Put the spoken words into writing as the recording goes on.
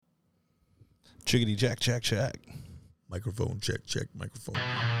Chickadee check, check, check. Microphone check, check, microphone.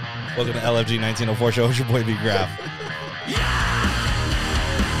 Welcome to LFG 1904 show. It's your boy B Graph.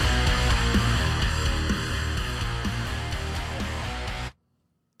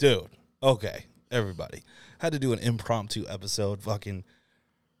 Dude, okay, everybody. Had to do an impromptu episode. Fucking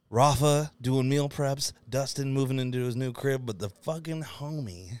Rafa doing meal preps, Dustin moving into his new crib, but the fucking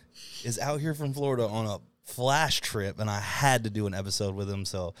homie is out here from Florida on a flash trip, and I had to do an episode with him,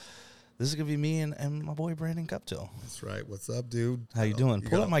 so this is going to be me and my boy Brandon Cuptill. That's right. What's up, dude? How you doing?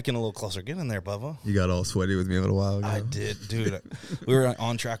 Pull that mic in a little closer. Get in there, Bubba. You got all sweaty with me a little while ago. I did, dude. We were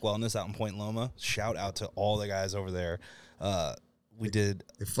on Track Wellness out in Point Loma. Shout out to all the guys over there. We did.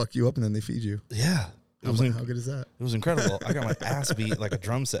 They fuck you up and then they feed you. Yeah. How good is that? It was incredible. I got my ass beat like a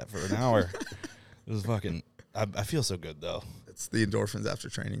drum set for an hour. It was fucking. I feel so good though. It's the endorphins after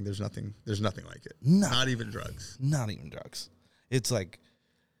training. There's nothing like it. No. Not even drugs. Not even drugs. It's like,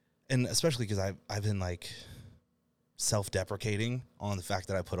 and especially because I've been like self-deprecating on the fact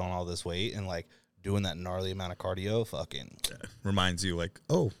that I put on all this weight and like doing that gnarly amount of cardio. Fucking reminds you like,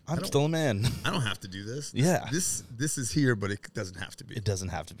 oh, I'm still a man. I don't have to do this. Yeah. This is here, but it doesn't have to be. It doesn't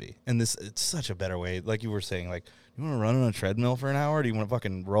have to be. And it's such a better way. Like you were saying, like, you want to run on a treadmill for an hour? Or do you want to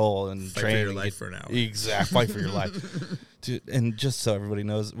fucking roll and Fight train? for your life for an hour. Exactly. Fight for your life. Dude, and just so everybody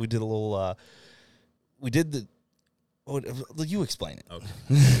knows, we did a little, you explain it. Okay.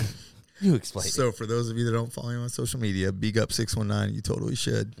 You explain it. So for those of you that don't follow me on social media, Big Up 619, you totally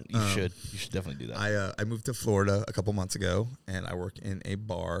should. You should. You should definitely do that. I moved to Florida a couple months ago, and I work in a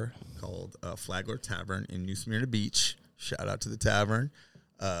bar called Flagler Tavern in New Smyrna Beach. Shout out to the tavern.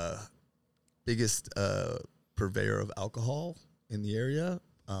 Biggest purveyor of alcohol in the area,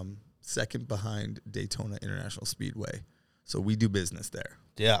 second behind Daytona International Speedway. So we do business there.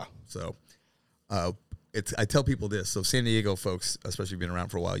 Yeah. So I tell people this. So San Diego folks, especially if you've been around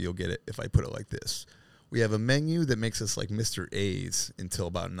for a while, you'll get it if I put it like this. We have a menu that makes us like Mr. A's until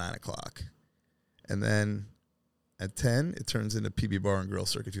about 9 o'clock. And then at 10, it turns into PB Bar and Grill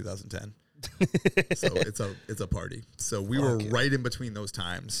circa 2010. So it's a party. So we were right in between those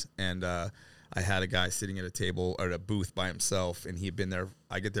times. And I had a guy sitting at a table or at a booth by himself, and he had been there.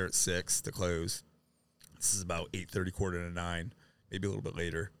 I get there at 6 to close. This is about 8:30, quarter to 9, maybe a little bit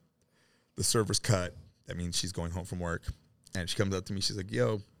later. The server's cut. That means she's going home from work. And she comes up to me. She's like,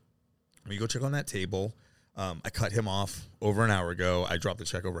 yo, will you go check on that table? I cut him off over an hour ago. I dropped the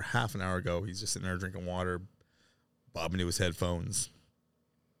check over half an hour ago. He's just sitting there drinking water, bobbing to his headphones.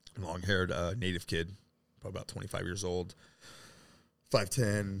 Long-haired native kid, probably about 25 years old,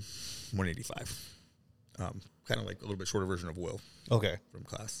 5'10", 185. Kind of like a little bit shorter version of Will. Okay. From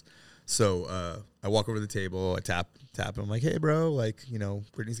class. So I walk over to the table. I tap him. I'm like, hey, bro, like, you know,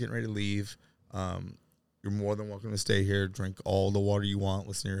 Brittany's getting ready to leave. You're more than welcome to stay here. Drink all the water you want.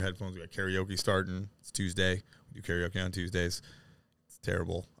 Listen to your headphones. We got karaoke starting. It's Tuesday. We do karaoke on Tuesdays. It's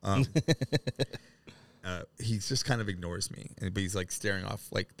terrible. He just kind of ignores me, but he's like staring off,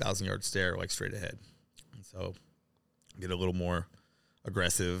 like 1,000-yard stare, like straight ahead. And so I get a little more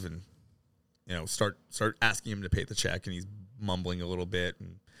aggressive and, you know, start asking him to pay the check, and he's mumbling a little bit,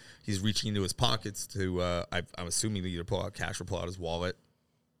 and he's reaching into his pockets to, I'm assuming either pull out cash or pull out his wallet.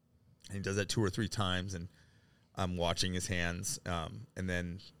 And he does that 2 or 3 times, and I'm watching his hands. And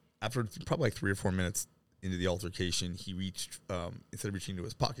then after probably like 3 or 4 minutes into the altercation, he reached, instead of reaching into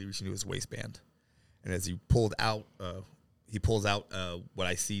his pocket, he reached into his waistband. And as he pulls out what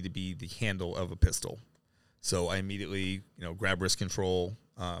I see to be the handle of a pistol. So I immediately, you know, grab wrist control,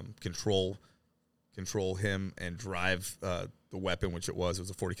 control him, and drive the weapon, which it was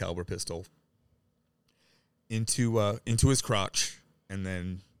a 40 caliber pistol, into his crotch, and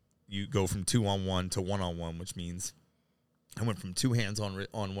then you go from 2-on-1 to 1-on-1, which means I went from 2 hands on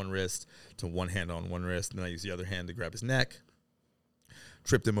one wrist to 1 hand on one wrist, and then I used the other hand to grab his neck,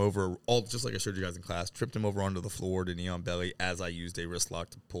 tripped him over, all just like I showed you guys in class, tripped him over onto the floor to knee on belly as I used a wrist lock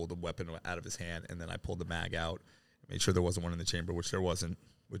to pull the weapon out of his hand, and then I pulled the mag out, made sure there wasn't one in the chamber, which there wasn't,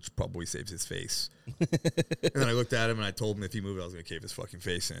 which probably saves his face. And then I looked at him, and I told him if he moved, I was going to cave his fucking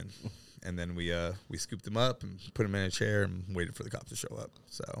face in. And then we scooped him up and put him in a chair and waited for the cops to show up.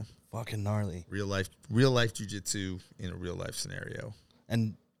 So fucking gnarly. Real life jiu-jitsu in a real life scenario.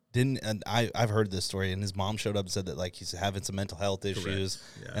 And I've heard this story, and his mom showed up and said that like he's having some mental health issues.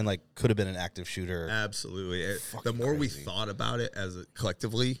 Yeah. And like could have been an active shooter. Absolutely. The more we thought about it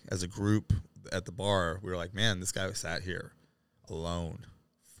collectively as a group at the bar, we were like, man, this guy sat here alone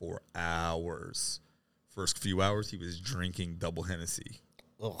for hours. First few hours, he was drinking double Hennessy.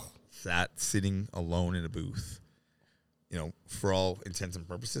 Ugh. Sitting alone in a booth. You know, for all intents and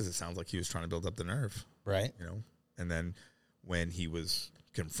purposes, it sounds like he was trying to build up the nerve. Right. You know, and then when he was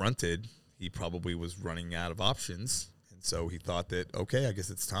confronted, he probably was running out of options. And so he thought that, okay, I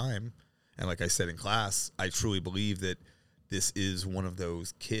guess it's time. And like I said in class, I truly believe that this is one of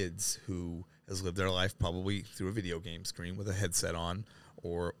those kids who has lived their life probably through a video game screen with a headset on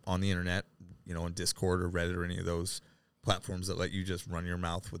or on the internet, you know, on Discord or Reddit or any of those platforms that let you just run your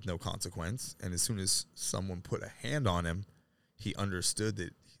mouth with no consequence. And as soon as someone put a hand on him, he understood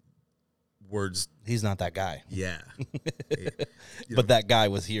that words. He's not that guy. Yeah. But that guy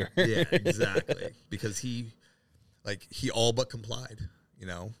was here. Yeah, exactly. Because he all but complied, you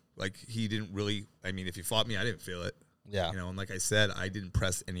know, like he didn't really, I mean, if he fought me, I didn't feel it. Yeah. You know, and like I said, I didn't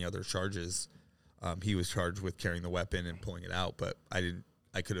press any other charges. He was charged with carrying the weapon and pulling it out, but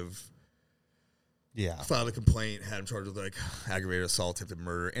I could have filed a complaint, had him charged with like aggravated assault, attempted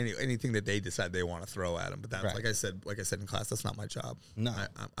murder, anything that they decide they want to throw at him. But that's like I said in class, that's not my job. No.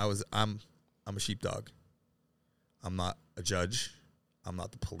 I'm a sheepdog. I'm not a judge. I'm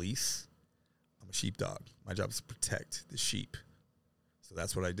not the police. I'm a sheepdog. My job is to protect the sheep. So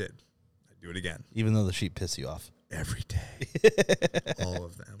that's what I did. I do it again. Even though the sheep piss you off. Every day. All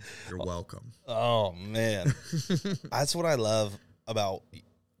of them. You're welcome. Oh, man. That's what I love about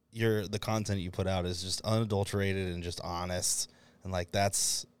the content you put out is just unadulterated and just honest. And, like,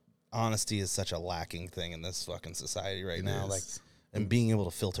 honesty is such a lacking thing in this fucking society right now. Like, and being able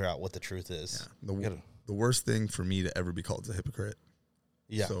to filter out what the truth is. Yeah. The worst thing for me to ever be called is a hypocrite.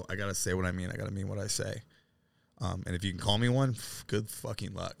 Yeah. So I got to say what I mean. I got to mean what I say. And if you can call me one, good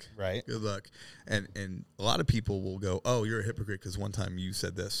fucking luck. Right. Good luck. And a lot of people will go, oh, you're a hypocrite because one time you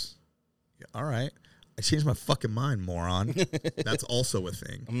said this. Yeah, all right. I changed my fucking mind, moron. That's also a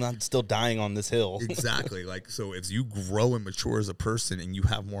thing. I'm not still dying on this hill. Exactly. Like, so if you grow and mature as a person and you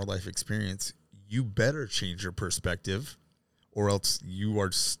have more life experience, you better change your perspective or else you are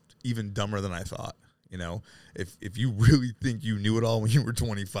even dumber than I thought. You know, if you really think you knew it all when you were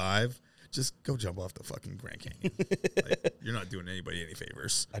 25, just go jump off the fucking Grand Canyon. Like, you're not doing anybody any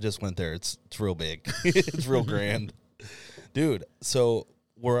favors. I just went there. It's real big. It's real grand. Dude, so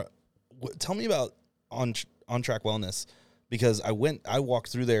tell me about on Track Wellness, because I walked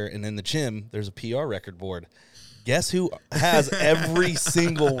through there, and in the gym, there's a PR record board. Guess who has every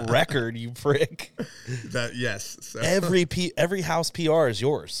single record, you prick? Yes. So. Every house PR is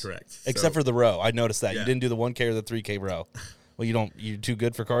yours. Correct. Except for the row. I noticed that. Yeah. You didn't do the 1K or the 3K row. Well, you're too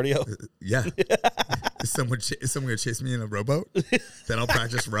good for cardio? Yeah. Is someone going to chase me in a rowboat? Then I'll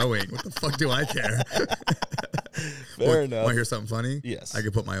practice rowing. What the fuck do I care? Fair enough. Want to hear something funny? Yes. I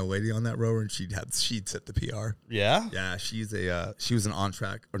could put my old lady on that rower and she'd set the PR. Yeah? Yeah, she was an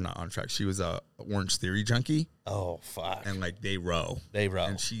not on track. She was a Orange Theory junkie. Oh, fuck. And like they row.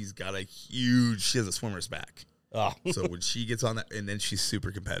 And she's got she has a swimmer's back. Oh. So when she gets on that, and then she's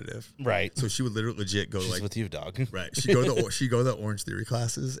super competitive. Right. So she would literally legit go She's like with you, dog. Right. She go to the Orange Theory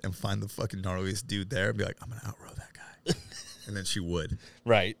classes and find the fucking gnarliest dude there and be like, I'm gonna outrow that guy. And then she would.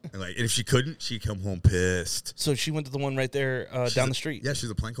 Right. And if she couldn't, she'd come home pissed. So she went to the one right there down the street. Yeah, she's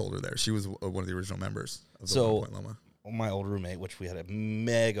a plank holder there. She was one of the original members of the Point Loma. My old roommate, which we had a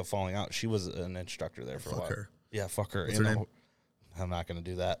mega falling out, she was an instructor there for a while. Fuck her. Yeah, fuck her. What's her name? I'm not going to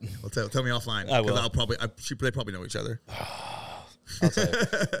do that. Well, tell me offline. I will. They probably know each other. I'll tell you.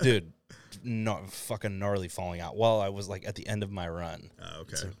 Dude, fucking gnarly falling out while I was like at the end of my run.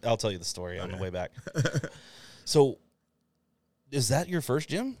 Okay. So I'll tell you the story on the way back. So, is that your first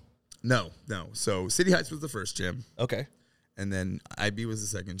gym? No. So City Heights was the first gym. Okay. And then IB was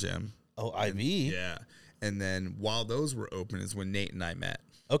the second gym. Oh, IB? Yeah. And then while those were open is when Nate and I met.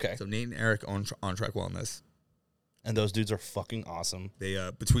 Okay. So Nate and Eric on Track Wellness. And those dudes are fucking awesome. They,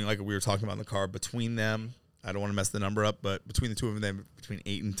 between, like we were talking about in the car, between them, I don't want to mess the number up, but between the two of them, between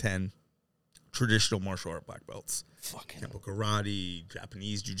 8 and 10 traditional martial art black belts. Fucking Kempo karate,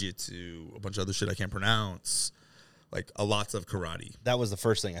 Japanese jiu-jitsu, a bunch of other shit I can't pronounce. Like, lots of karate. That was the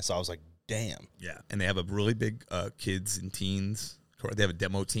first thing I saw. I was like, damn. Yeah. And they have a really big kids and teens. They have a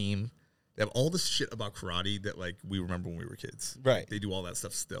demo team. They have all this shit about karate that, like, we remember when we were kids. Right. They do all that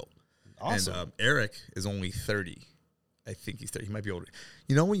stuff still. Awesome. And Eric is only 30. I think he's 30. He might be older.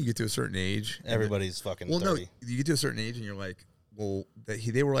 You know when you get to a certain age? Everybody's fucking 30. No, you get to a certain age and you're like, well,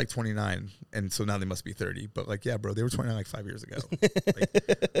 they were like 29, and so now they must be 30. But, like, yeah, bro, they were 29 like 5 years ago.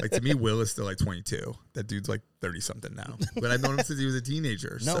 like, to me, Will is still like 22. That dude's like 30-something now. But I've known him since he was a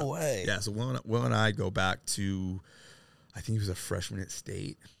teenager. No way. Yeah, so Will and I go back to, I think he was a freshman at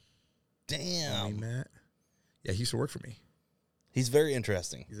State. Damn. We met. Yeah, he used to work for me. He's very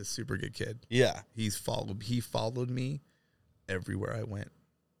interesting. He's a super good kid. Yeah. He followed me everywhere I went.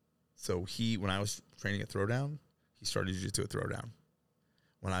 So when I was training at Throwdown, he started jiu-jitsu at Throwdown.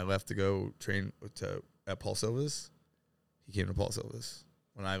 When I left to go train at Paul Silva's, he came to Paul Silva's.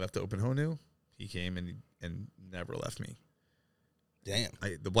 when I left to Open Honu, he came and never left me. Damn.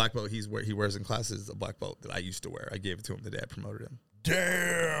 The black belt he wears in classes is a black belt that I used to wear. I gave it to him the day I promoted him.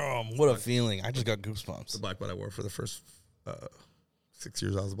 Damn. What a feeling. I just got goosebumps. The black belt I wore for the first 6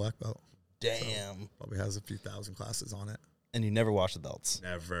 years I was a black belt. Damn. So probably has a few thousand classes on it. And you never washed the belts?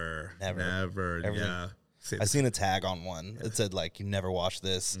 Never. Everything. Yeah. I seen a tag on one. It said like, you never wash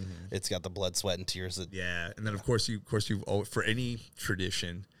this. It's got the blood, sweat, and tears. Yeah. And then of course you've for any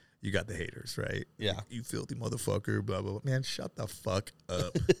tradition, you got the haters, right? Yeah. Like, you filthy motherfucker, blah, blah, blah. Man, shut the fuck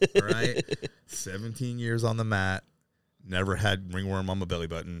up. All right? 17 years on the mat. Never had ringworm on my belly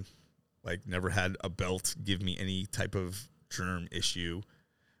button. Like, never had a belt give me any type of germ issue.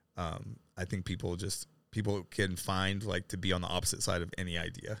 I think people can find, like, to be on the opposite side of any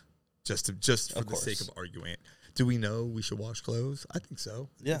idea. Just for the sake of arguing it. Do we know we should wash clothes? I think so.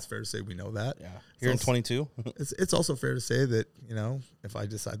 Yeah. It's fair to say we know that. Yeah. You're in 22? It's also fair to say that, if I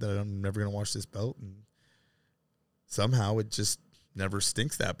decide that I'm never going to wash this belt and somehow it just never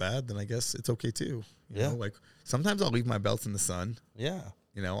stinks that bad, then I guess it's okay too. You know, like sometimes I'll leave my belts in the sun. Yeah.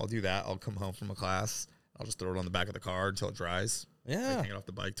 I'll do that. I'll come home from a class. I'll just throw it on the back of the car until it dries. Yeah. Hang it off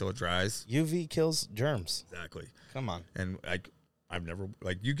the bike till it dries. UV kills germs. Exactly. Come on. And I've never,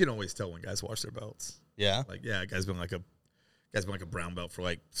 you can always tell when guys wash their belts. Yeah. Like, yeah, a guy's been like a brown belt for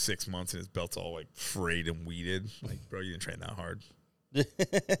like 6 months and his belt's all like frayed and weeded. Like, bro, you didn't train that hard. You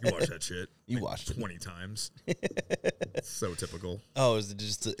watch that shit. You watched it 20 times. It's so typical. Oh, is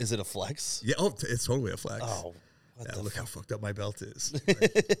it a flex? Yeah, it's totally a flex. Oh, look how fucked up my belt is.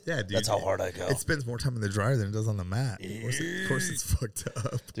 Like, yeah, dude. That's how hard I go. It spends more time in the dryer than it does on the mat. Of course it's fucked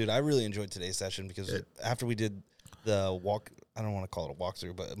up. Dude, I really enjoyed today's session because after we did the walk, I don't want to call it a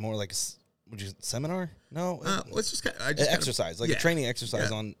walkthrough, but more like seminar? No, it's just kind of, exercise, like a training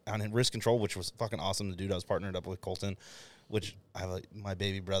exercise on wrist control, which was fucking awesome. The dude I was partnered up with, Colton, which I have my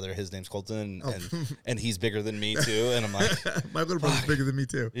baby brother. His name's Colton, and he's bigger than me too. And I'm like, my little brother's bigger than me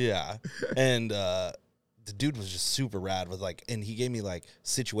too. Yeah, and the dude was just super rad with and he gave me like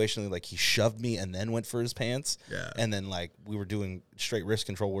situationally, like he shoved me and then went for his pants. Yeah. And then like we were doing straight wrist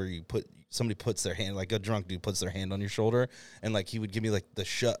control where somebody puts their hand, like a drunk dude puts their hand on your shoulder, and like he would give me like the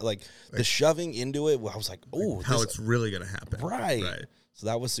the shoving into it. I was like, oh, how it's really gonna happen. Right. So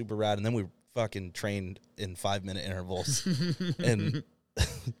that was super rad. And then we fucking trained in 5-minute intervals. And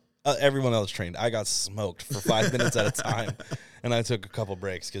everyone else trained. I got smoked for 5 minutes at a time. And I took a couple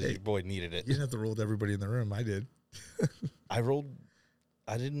breaks because your boy needed it. You didn't have to roll with everybody in the room. I did. I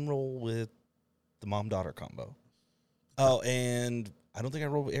didn't roll with the mom-daughter combo. Oh, and I don't think I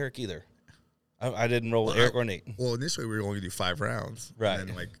rolled with Eric either. I didn't roll with Eric or Nate. Well, initially we were going to do 5 rounds. Right. And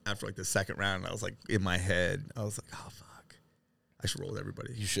then like after like the second round, I was like in my head, I was like, oh fuck, I should roll with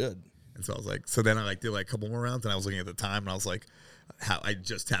everybody. You should. And so I was like, so then I like did like a couple more rounds, and I was looking at the time, and I was like, how I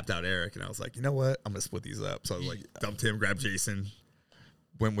just tapped out Eric, and I was like, you know what, I'm gonna split these up. So I was like, dumped him, grabbed Jason,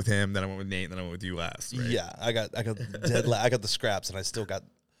 went with him, then I went with Nate, and then I went with you last. Right? Yeah, I got I got the scraps, and I still got,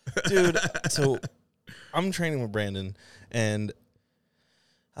 dude. So I'm training with Brandon, and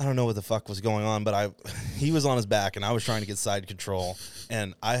I don't know what the fuck was going on, but he was on his back, and I was trying to get side control,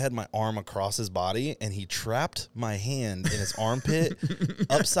 and I had my arm across his body, and he trapped my hand in his armpit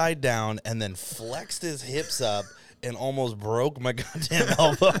upside down, and then flexed his hips up and almost broke my goddamn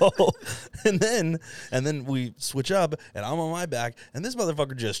elbow. and then we switch up, and I'm on my back, and this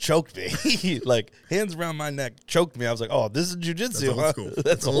motherfucker just choked me. Like, hands around my neck, choked me. I was like, oh, this is jujitsu. That's old school.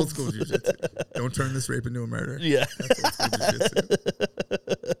 That's old school jujitsu. Don't turn this rape into a murder. Yeah. That's old school jujitsu.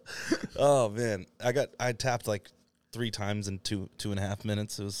 Oh, man. I tapped like 3 times in 2.5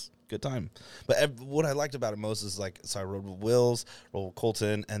 minutes. It was a good time. But what I liked about it most is so I rode with Wills, rode with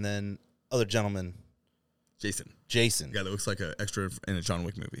Colton, and then other gentlemen. Jason. Yeah, that looks like an extra in a John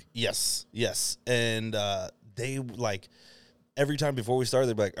Wick movie. Yes. And they every time before we started,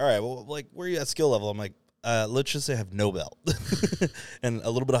 they'd be like, all right, well, like, where are you at skill level? I'm like, let's just say I have no belt and a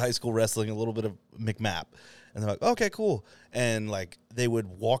little bit of high school wrestling, a little bit of McMap. And they're like, okay, cool. And like, they would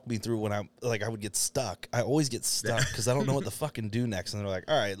walk me through when I would get stuck. I always get stuck because I don't know what to fucking do next. And they're like,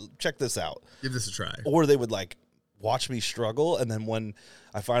 all right, check this out. Give this a try. Or they would like watch me struggle, and then when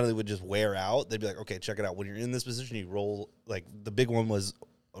I finally would just wear out, they'd be like, okay, check it out. When you're in this position, you roll. Like, the big one was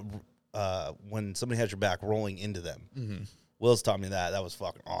when somebody has your back, rolling into them. Mm-hmm. Will's taught me that. That was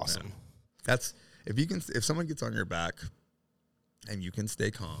fucking awesome. Yeah. That's if someone gets on your back and you can stay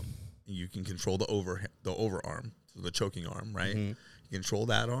calm, and you can control the overarm, so the choking arm, right? Mm-hmm. You control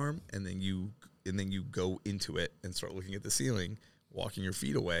that arm, and then you go into it and start looking at the ceiling, walking your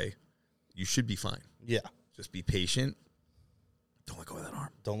feet away. You should be fine. Yeah. Just be patient. Don't let go of that arm.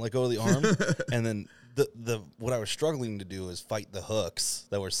 Don't let go of the arm. And then the what I was struggling to do is fight the hooks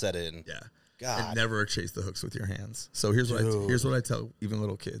that were set in. Yeah. God. And never chase the hooks with your hands. So here's what I tell even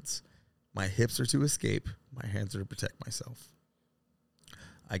little kids. My hips are to escape. My hands are to protect myself.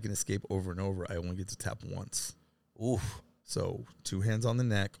 I can escape over and over. I only get to tap once. Oof. So 2 hands on the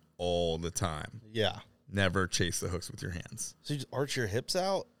neck all the time. Yeah. Never chase the hooks with your hands. So you just arch your hips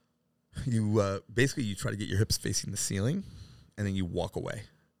out? You basically you try to get your hips facing the ceiling, and then you walk away.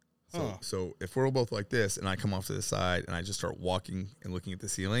 So if we're both like this, and I come off to the side, and I just start walking and looking at the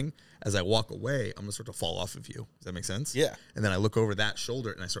ceiling, as I walk away, I'm gonna start to fall off of you. Does that make sense? Yeah. And then I look over that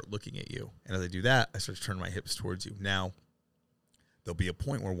shoulder, and I start looking at you. And as I do that, I start to turn my hips towards you. Now, there'll be a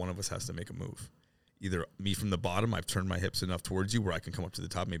point where one of us has to make a move. Either me from the bottom, I've turned my hips enough towards you where I can come up to the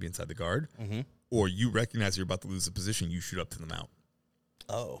top, maybe inside the guard, or you recognize you're about to lose the position, you shoot up to the mount.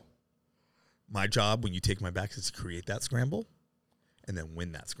 Oh. My job when you take my back is to create that scramble and then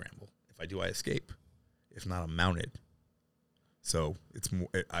win that scramble. If I do, I escape. If not, I'm mounted. So it's more.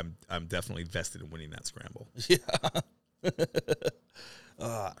 I'm definitely vested in winning that scramble. Yeah.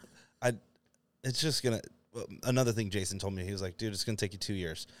 It's just gonna. Another thing Jason told me, he was like, "Dude, it's gonna take you 2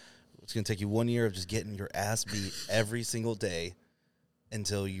 years. It's gonna take you 1 year of just getting your ass beat every single day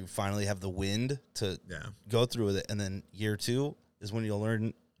until you finally have the wind to go through with it, and then year 2 is when you'll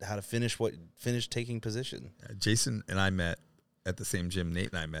learn how to finish taking position." Jason and I met at the same gym. Nate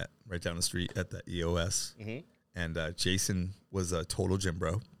and I met right down the street at the EOS. And Jason was a total gym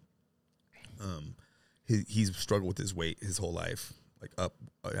bro. He's struggled with his weight his whole life, like up,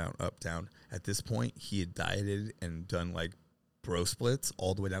 down. At this point, he had dieted and done like bro splits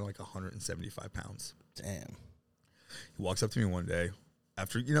all the way down to like 175 pounds. Damn. He walks up to me one day.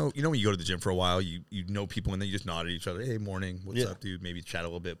 After, you know when you go to the gym for a while, you know people, and then you just nod at each other. Hey, morning. What's up, dude? Maybe chat a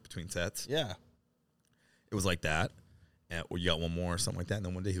little bit between sets. Yeah. It was like that. Or you got one more or something like that. And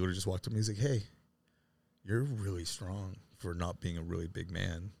then one day he literally just walked up to me. He's like, hey, you're really strong for not being a really big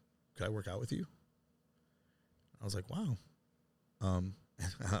man. Could I work out with you? I was like, wow. I'll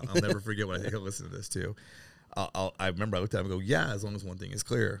never forget what I think. I'll listen to this too. I remember I looked at him and go, yeah, as long as one thing is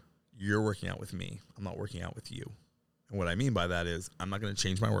clear, you're working out with me. I'm not working out with you. And what I mean by that is I'm not going to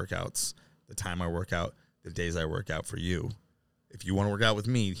change my workouts, the time I work out, the days I work out for you. If you want to work out with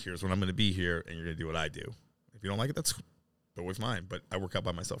me, here's when I'm going to be here, and you're going to do what I do. If you don't like it, that's totally fine. But I work out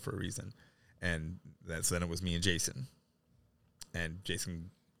by myself for a reason. And then it was me and Jason. And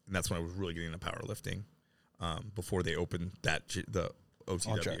that's when I was really getting into powerlifting. Before they opened the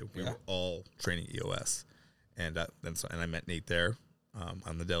OTW, we were all training EOS. And I met Nate there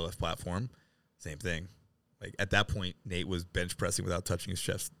on the deadlift platform. Same thing. Like at that point, Nate was bench pressing without touching his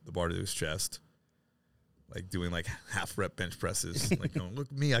chest, the bar to his chest, like doing like half rep bench presses. Like, going, look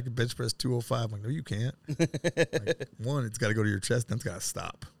at me, I can bench press 205. I'm like, no, you can't. Like, one, it's got to go to your chest, then it's got to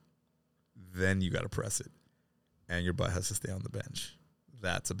stop. Then you got to press it, and your butt has to stay on the bench.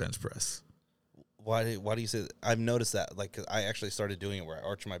 That's a bench press. Why do you say that? I've noticed that. Like, 'cause I actually started doing it where I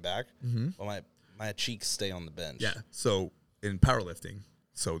arch my back, but my cheeks stay on the bench. Yeah. So in powerlifting,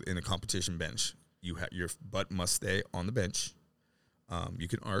 in a competition bench, your butt must stay on the bench. You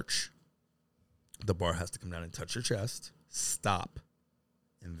can arch. The bar has to come down and touch your chest, stop,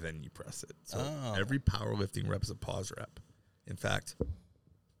 and then you press it. So every powerlifting rep is a pause rep. In fact,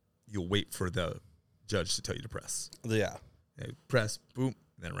 you'll wait for the judge to tell you to press. Yeah. Press, boom,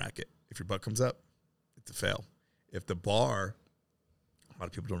 and then rack it. If your butt comes up, it's a fail. If the bar, a lot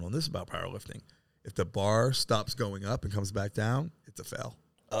of people don't know this about powerlifting, if the bar stops going up and comes back down, it's a fail.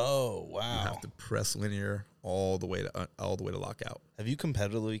 Oh, wow. You have to press linear all the way to lock out. Have you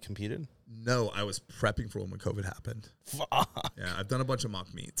competitively competed? No, I was prepping for when COVID happened. Fuck. Yeah, I've done a bunch of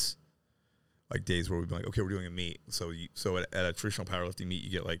mock meets, like days where we've been like, okay, we're doing a meet. So at a traditional powerlifting meet, you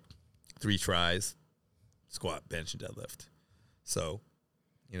get like 3 tries, squat, bench, and deadlift. So,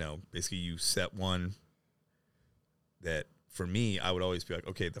 basically you set one that for me, I would always be like,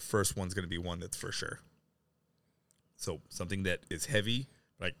 okay, the first one's going to be one that's for sure. So something that is heavy,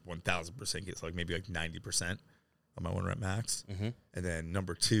 like 1,000% gets like maybe like 90% of my 1 rep max. And then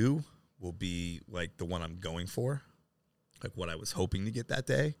number 2 will be like the one I'm going for, like what I was hoping to get that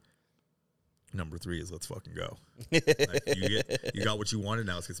day. Number 3 is let's fucking go. Like you got what you wanted,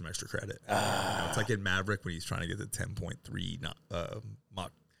 now let's get some extra credit. It's like in Maverick when he's trying to get the 10.3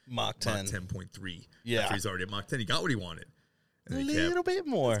 Mach 10. 10.3. Yeah. After he's already at Mach 10, he got what he wanted. And a little bit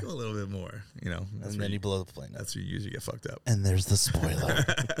more. Let's go a little bit more, And then you blow the plane up. That's where you usually get fucked up. And there's the spoiler.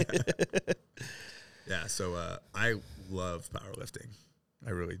 Yeah, so I love powerlifting.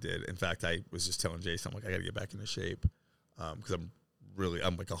 I really did. In fact, I was just telling Jason, I'm like, I got to get back into shape because I'm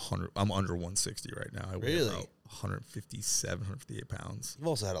like 100. I'm under 160 right now. I weigh Really? about 157, 158 pounds. You've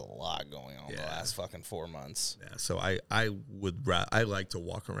also had a lot going on the Yeah. last fucking 4 months. Yeah, so I like to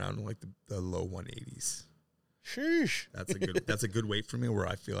walk around in like the low 180s. Sheesh. That's a good weight for me, where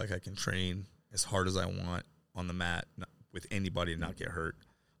I feel like I can train as hard as I want on the mat with anybody and not get hurt.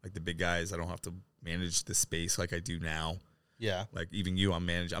 Like the big guys, I don't have to manage the space like I do now. Yeah. Like even you, I'm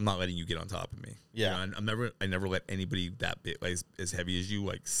not letting you get on top of me. Yeah. You know, I never let anybody that big, like as heavy as you,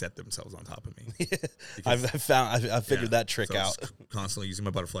 like set themselves on top of me. I figured that trick So I'm out. just constantly using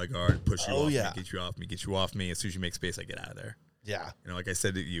my butterfly guard, push you off yeah. me, get you off me. As soon as you make space, I get out of there. Yeah. You know, like I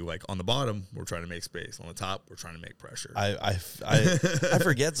said to you, like on the bottom, we're trying to make space. On the top, we're trying to make pressure. I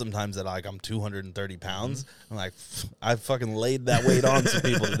forget sometimes that like I'm 230 pounds. I'm like, I fucking laid that weight on some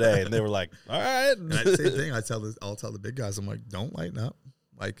people today, and they were like, all right. And same thing. I'll tell the big guys, I'm like, don't lighten up.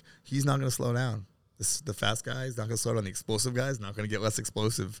 Like he's not going to slow down. The fast guy is not going to slow down. The explosive guy is not going to get less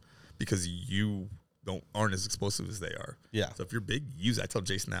explosive because you aren't as explosive as they are. Yeah. So if you're big, use it. I tell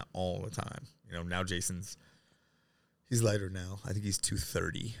Jason that all the time. You know, now he's lighter now. I think he's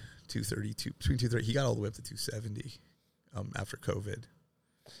 230, between 230. He got all the way up to 270 after COVID.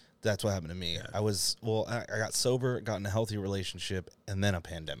 That's what happened to me. Yeah. I got sober, got in a healthy relationship, and then a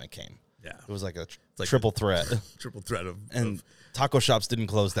pandemic came. Yeah. It was like a like triple threat. Triple threat And taco shops didn't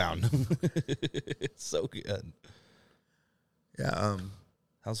close down. It's so good. Yeah.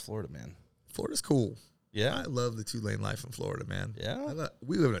 How's Florida, man? Florida's cool. Yeah? I love the 2-lane life in Florida, man. Yeah?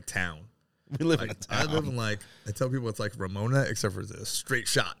 We live in a town. We live in a town. I live in I tell people it's like Ramona, except for it's a straight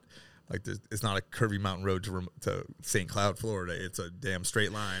shot. Like it's not a curvy mountain road to St. Cloud, Florida. It's a damn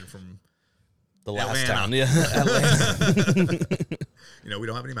straight line from the last Atlanta. town. Yeah, Atlanta. You know, we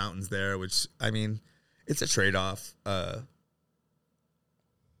don't have any mountains there, which, I mean, it's a trade-off.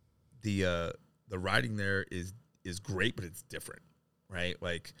 The riding there is great, but it's different, right?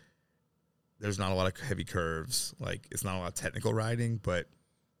 Like, there's not a lot of heavy curves. Like, it's not a lot of technical riding, but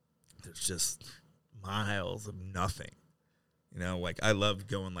there's just miles of nothing. You know, like, I love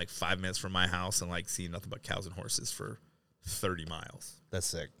going, 5 minutes from my house and, seeing nothing but cows and horses for 30 miles. That's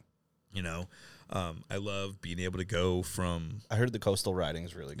sick. You know, I love being able to go from... I heard the coastal riding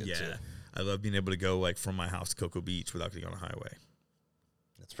is really good, too. I love being able to go, from my house to Cocoa Beach without getting on a highway.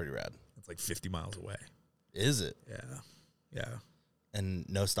 That's pretty rad. It's 50 miles away. Is it? Yeah. And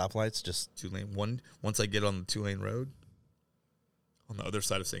no stoplights, just... 2-lane. Once I get on the 2-lane road, on the other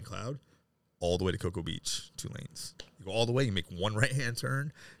side of St. Cloud, all the way to Cocoa Beach, 2 lanes. You go all the way, you make one right-hand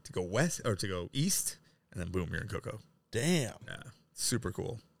turn to go west, or to go east, and then boom, you're in Cocoa. Damn. Yeah. Super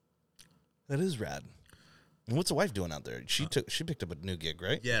cool. That is rad. And what's the wife doing out there? She picked up a new gig,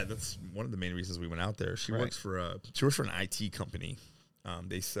 right? Yeah, that's one of the main reasons we went out there. She works for an IT company.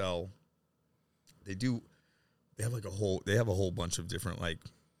 They have a whole bunch of different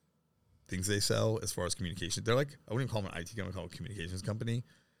things they sell as far as communication. They're I wouldn't even call them an IT company, I call them a communications company.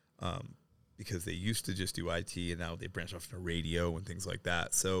 Because they used to just do IT and now they branch off into radio and things like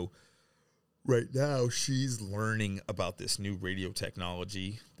that. So right now she's learning about this new radio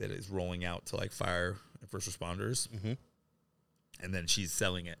technology that is rolling out to fire and first responders. Mm-hmm. And then she's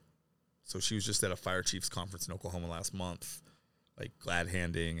selling it. So she was just at a fire chiefs conference in Oklahoma last month, glad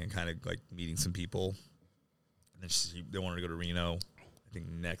handing and kind of meeting some people. And then they wanted to go to Reno, I think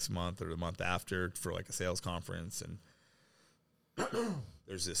next month or the month after for a sales conference. And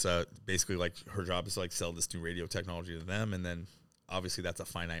there's this basically her job is to sell this new radio technology to them, and then obviously that's a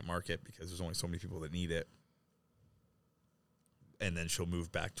finite market because there's only so many people that need it. And then she'll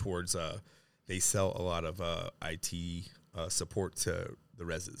move back towards they sell a lot of IT support to the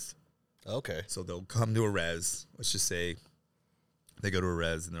reses. Okay. So they'll come to a res, let's just say they go to a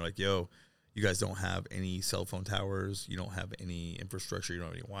res and they're like, yo, you guys don't have any cell phone towers, you don't have any infrastructure, you don't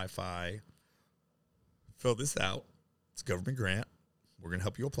have any Wi-Fi. Fill this out. It's a government grant. We're going to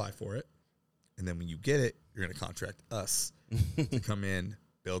help you apply for it. And then when you get it, you're going to contract us to come in,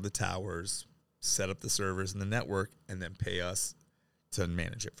 build the towers, set up the servers and the network, and then pay us to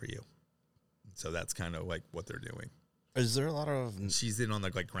manage it for you. So that's kind of what they're doing. Is there a lot of... She's in on the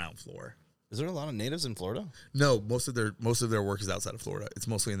ground floor. Is there a lot of natives in Florida? No, most of their work is outside of Florida. It's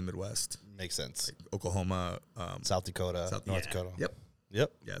mostly in the Midwest. Makes sense. Oklahoma. South Dakota, North Dakota. Yep. Yeah,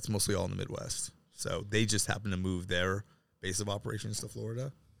 it's mostly all in the Midwest. So they just happen to move their base of operations to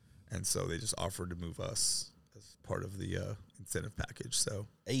Florida. And so they just offered to move us as part of the incentive package. So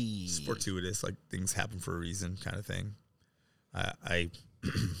it's fortuitous, things happen for a reason kind of thing. I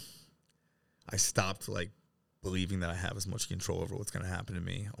stopped believing that I have as much control over what's going to happen to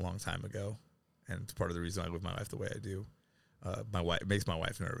me a long time ago. And it's part of the reason I live my life the way I do. It makes my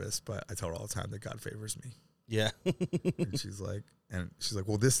wife nervous, but I tell her all the time that God favors me. Yeah. And she's like,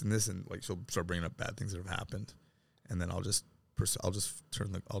 well, this and this, and she'll start bringing up bad things that have happened. and then I'll just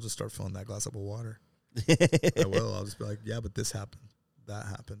start filling that glass up with water. I will. I'll just be like, yeah, but this happened, that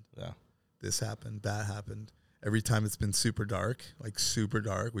happened, this happened, that happened. Every time it's been super dark, like super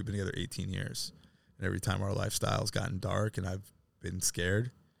dark. We've been together 18 years, and every time our lifestyle's gotten dark, and I've been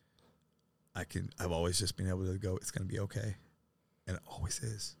scared, I've always just been able to go, it's going to be okay. And it always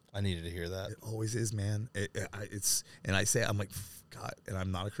is. I needed to hear that. It always is, man. And I say, I'm like, God, and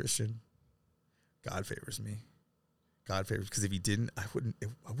I'm not a Christian. God favors me. God favors, because if he didn't, I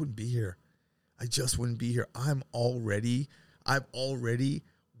wouldn't be here. I just wouldn't be here. I've already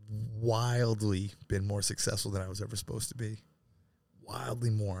wildly been more successful than I was ever supposed to be. Wildly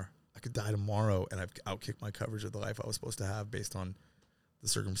more. I could die tomorrow, and I've outkicked my coverage of the life I was supposed to have based on the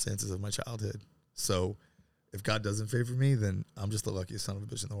circumstances of my childhood. So if God doesn't favor me, then I'm just the luckiest son of a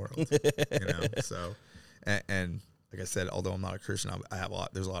bitch in the world. You know. So, and like I said, although I'm not a Christian,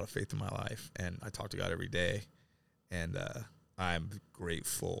 there's a lot of faith in my life, and I talk to God every day, and I'm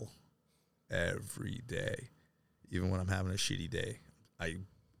grateful every day, even when I'm having a shitty day. In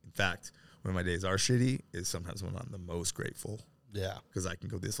fact, when my days are shitty, is sometimes when I'm the most grateful. Yeah, because I can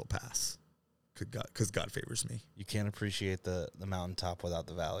go, this will pass. Because God favors me. You can't appreciate the mountaintop without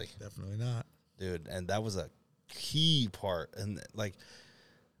the valley. Definitely not, dude. And that was a key part, and like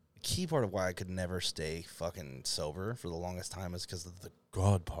the key part of why I could never stay fucking sober for the longest time is because of the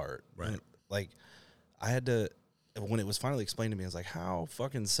God part. Right. And, like, I had to, when it was finally explained to me, I was like, how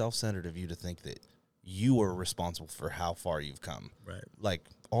fucking self-centered of you to think that you are responsible for how far you've come. Right. Like,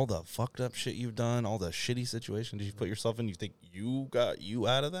 all the fucked up shit you've done, all the shitty situations you put yourself in, you think you got you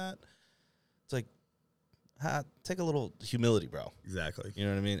out of that? It's like, take a little humility, bro. Exactly. You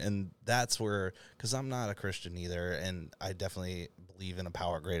know what I mean? And that's where, because I'm not a Christian either, and I definitely believe in a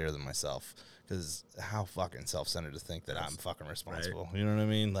power greater than myself, because how fucking self-centered to think that I'm fucking responsible. Right. You know what I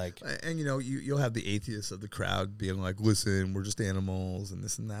mean? Like, and you know, you'll have the atheists of the crowd being like, listen, we're just animals and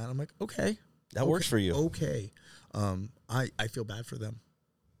this and that. I'm like, okay. That works for you. Okay. I feel bad for them.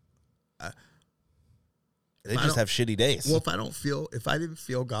 They just have shitty days. Well, if I didn't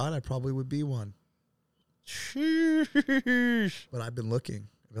feel God, I probably would be one. But I've been looking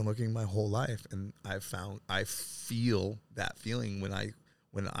my whole life, and I feel that feeling when I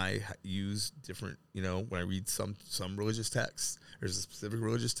use different, you know, when I read some religious texts. There's a specific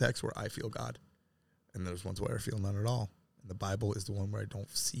religious text where I feel God, and there's ones where I feel none at all. And the Bible is the one where I don't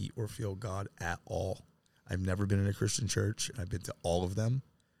see or feel God at all. I've never been in a Christian church, and I've been to all of them.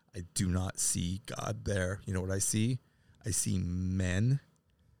 I do not see God there. You know what I see? I see men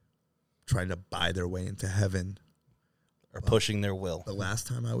trying to buy their way into heaven. Or pushing their will. The last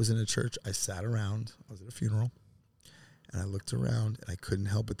time I was in a church, I sat around. I was at a funeral, and I looked around, and I couldn't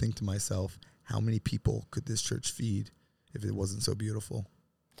help but think to myself, how many people could this church feed if it wasn't so beautiful?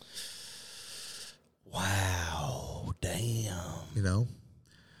 Wow. Damn. You know?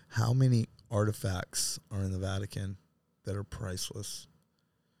 How many artifacts are in the Vatican that are priceless?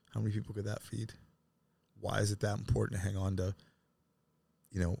 How many people could that feed? Why is it that important to hang on to,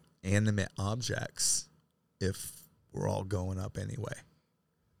 you know, animate objects if we're all going up anyway?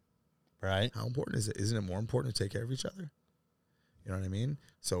 Right. How important is it? Isn't it more important to take care of each other? You know what I mean?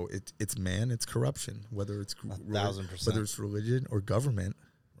 So it's corruption, whether it's 1,000%. whether it's religion or government,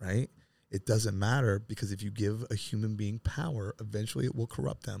 right? It doesn't matter, because if you give a human being power, eventually it will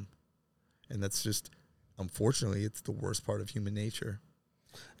corrupt them. And that's just, unfortunately, it's the worst part of human nature.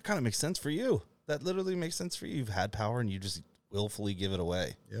 It kind of makes sense for you. That literally makes sense for you. You've had power and you just willfully give it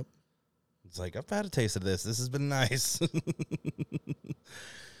away. Yep. It's like, I've had a taste of this. This has been nice.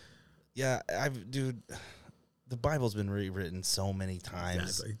 Yeah, dude, the Bible's been rewritten so many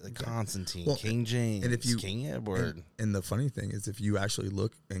times. Exactly. Constantine, well, King James, and King Edward. And the funny thing is, if you actually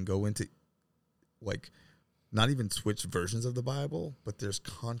look and go into, like, not even switch versions of the Bible, but there's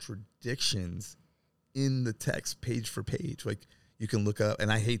contradictions in the text page for page. Like, you can look up,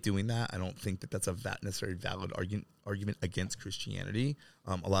 and I hate doing that. I don't think that that's a necessarily valid argument against Christianity.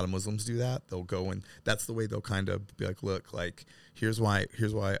 A lot of Muslims do that. They'll go, and that's the way they'll kind of be like, look, like, here's why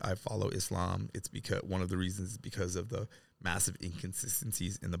I follow Islam. It's because one of the reasons is because of the massive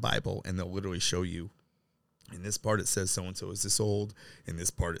inconsistencies in the Bible, and they'll literally show you, in this part it says so-and-so is this old. In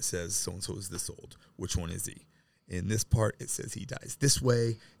this part it says so-and-so is this old. Which one is he? In this part it says he dies this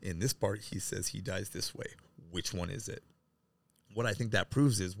way. In this part he says he dies this way. Which one is it? What I think that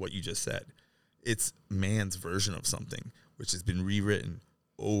proves is what you just said. It's man's version of something, which has been rewritten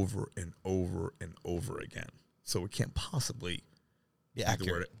over and over and over again. So it can't possibly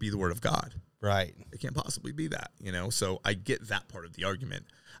be the word of God. Right. It can't possibly be that, you know? So I get that part of the argument.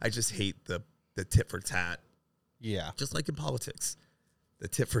 I just hate the tit for tat. Yeah. Just like in politics, the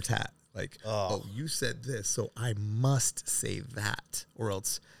tit for tat. Like, Oh. you said this, so I must say that, or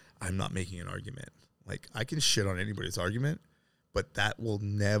else I'm not making an argument. Like, I can shit on anybody's argument, but that will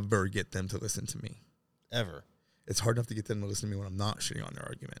never get them to listen to me. Ever. It's hard enough to get them to listen to me when I'm not shitting on their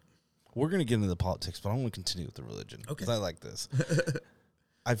argument. We're going to get into the politics, but I want to continue with the religion. Okay. Because I like this.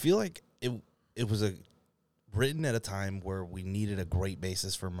 I feel like it was written at a time where we needed a great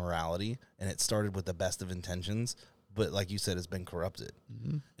basis for morality, and it started with the best of intentions, but like you said, it's been corrupted.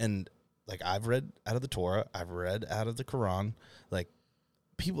 Mm-hmm. And like I've read out of the Torah, I've read out of the Quran, like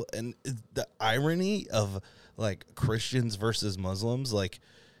people, and the irony of like Christians versus Muslims, like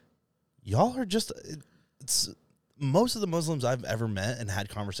y'all are just, it's most of the Muslims I've ever met and had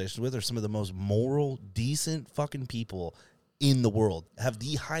conversations with are some of the most moral, decent fucking people in the world, have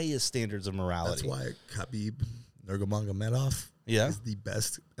the highest standards of morality. That's why Khabib Nurmagomedov is the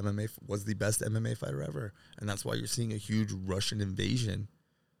best was the best MMA fighter ever. And that's why you're seeing a huge Russian invasion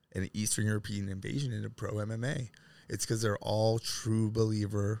and an Eastern European invasion into pro MMA. It's because they're all true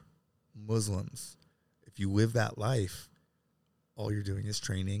believer Muslims. If you live that life, all you're doing is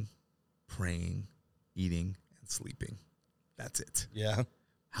training, praying, eating, and sleeping. That's it. Yeah.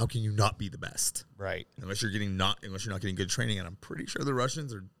 How can you not be the best? Right. Unless you're not getting good training. And I'm pretty sure the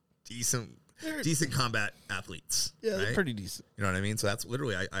Russians are decent combat athletes. Yeah, they're right? pretty decent. You know what I mean? So that's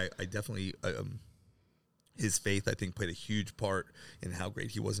literally, I definitely, his faith, I think, played a huge part in how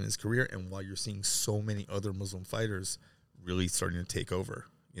great he was in his career. And while you're seeing so many other Muslim fighters really starting to take over,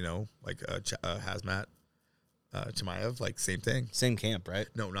 you know, like Hazmat Chimaev, like same thing. Same camp, right?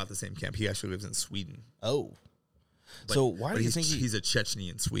 No, not the same camp. He actually lives in Sweden. Oh. So why do you think he's a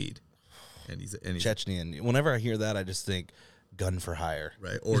Chechnyan Swede? And he's Chechnyan. Whenever I hear that, I just think gun for hire.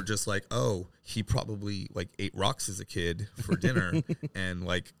 Right. Or just like, oh, he probably like ate rocks as a kid for dinner and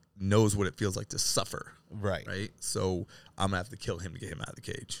like knows what it feels like to suffer. Right. Right. So I'm gonna have to kill him to get him out of the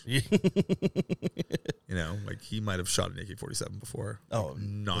cage. You know, like he might have shot an AK-47 before. Oh,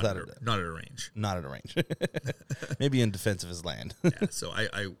 not at a range. Not at a range. Maybe in defense of his land. Yeah. So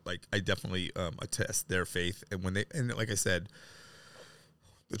I definitely attest their faith, and when and like I said,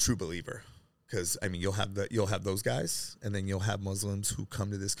 the true believer. Because I mean, you'll have those guys, and then you'll have Muslims who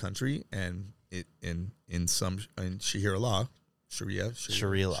come to this country, and in Sharia law,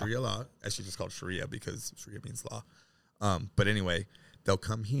 actually just called Sharia because Sharia means law. But anyway, they'll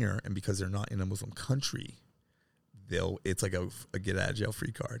come here, and because they're not in a Muslim country, it's like a get out of jail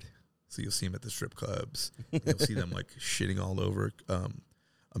free card. So you'll see them at the strip clubs. You'll see them like shitting all over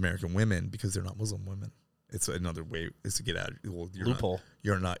American women because they're not Muslim women. It's another way is to get out. Well, Loophole.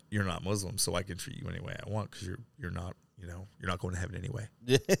 You're not Muslim, so I can treat you any way I want because you're not going to heaven anyway.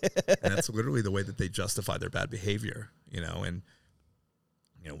 And that's literally the way that they justify their bad behavior. You know, and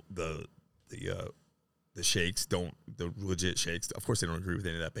you know the sheikhs don't, the legit sheikhs. Of course, they don't agree with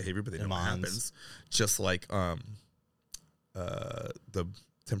any of that behavior, but they know what happens. Just like the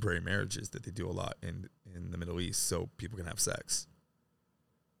temporary marriages that they do a lot in the Middle East, so people can have sex.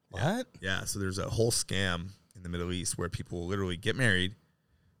 What? Yeah, so there's a whole scam in the Middle East where people will literally get married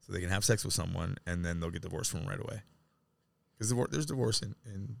so they can have sex with someone, and then they'll get divorced from them right away. Because there's divorce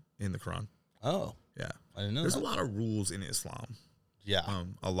in the Quran. Oh. Yeah. I didn't know There's that. a lot of rules in Islam. Yeah.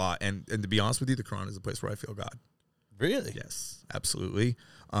 A lot. And to be honest with you, the Quran is a place where I feel God. Really? Yes, absolutely.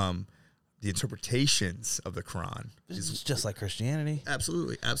 The interpretations of the Quran It's just like Christianity.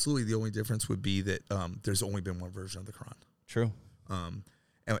 Absolutely. Absolutely. The only difference would be that there's only been one version of the Quran. True.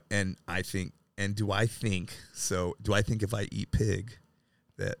 And I think, do I think if I eat pig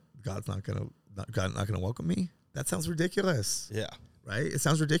that God's not gonna welcome me? That sounds ridiculous. Yeah. Right? It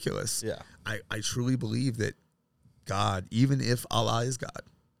sounds ridiculous. Yeah. I truly believe that God, even if Allah is God,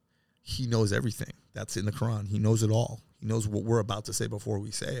 He knows everything. That's in the Quran. He knows it all. He knows what we're about to say before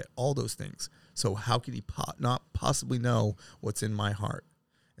we say it. All those things. So how could He not possibly know what's in my heart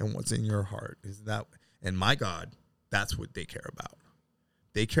and what's in your heart? And my God, that's what they care about.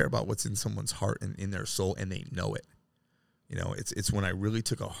 They care about what's in someone's heart and in their soul, and they know it. You know, it's when I really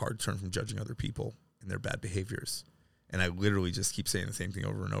took a hard turn from judging other people and their bad behaviors. And I literally just keep saying the same thing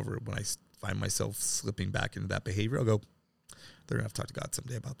over and over. When I find myself slipping back into that behavior, I'll go, they're going to have to talk to God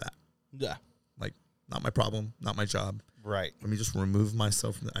someday about that. Yeah. Like, not my problem, not my job. Right. Let me just remove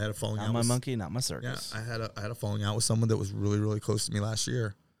myself from I had a falling out. Not my monkey, not my circus. Yeah, I had a falling out with someone that was really, really close to me last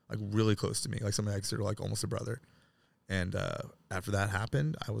year. Like, really close to me. Like, somebody I consider like almost a brother. And after that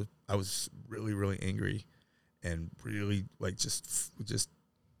happened, I was really, really angry and really like just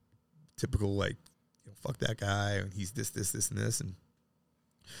typical, like, you know, fuck that guy and he's this, and this. And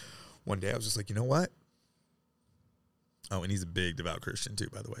one day I was just like, you know what? Oh, and he's a big devout Christian too,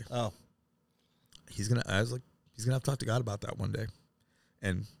 by the way. Oh. He's gonna have to talk to God about that one day.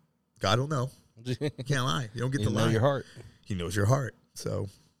 And God will know. You can't lie. You don't get to know lie. your heart. He knows your heart. So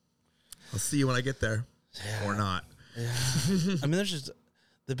I'll see you when I get there, or not. Yeah. I mean, there's just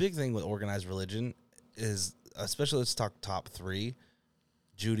the big thing with organized religion is, especially let's talk top three: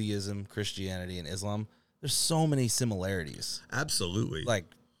 Judaism, Christianity, and Islam. There's so many similarities. Absolutely. Like,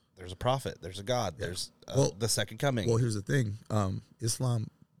 there's a prophet, there's a God, there's the second coming. Well, here's the thing. Islam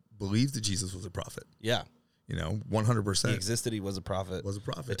believes that Jesus was a prophet. Yeah. 100%. He existed, he was a prophet.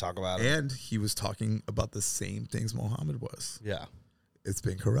 They talk about it. And he was talking about the same things Muhammad was. Yeah. It's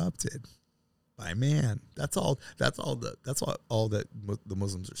been corrupted by man. That's all that the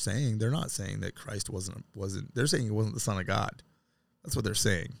Muslims are saying. They're not saying that Christ wasn't they're saying he wasn't the son of God. That's what they're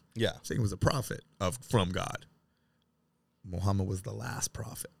saying. Yeah. Saying he was a prophet from God. Muhammad was the last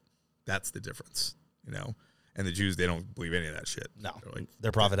prophet. That's the difference, And the Jews, they don't believe any of that shit. No. Like,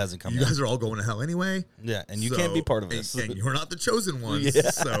 their prophet hasn't come You yet. guys are all going to hell anyway. Yeah, and you can't be part of this. And you're not the chosen ones, Yeah.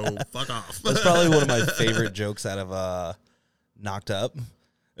 so fuck off. That's probably one of my favorite jokes out of Knocked Up.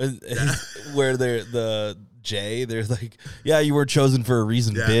 Where they're they're like, yeah, you were chosen for a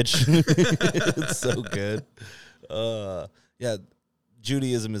reason, bitch. It's so good. Yeah,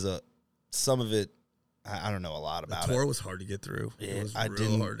 Judaism is some of it. I don't know a lot about the Torah it. was hard to get through. Yeah, It was I real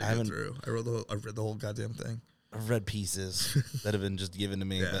didn't- hard to I get haven't- through. I've read the whole goddamn thing. I've read pieces that have been just given to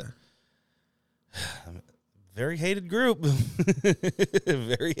me, Yeah. but very hated group.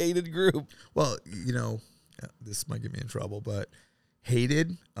 Very hated group. Well, this might get me in trouble, but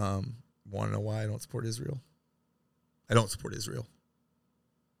hated. Want to know why I don't support Israel? I don't support Israel.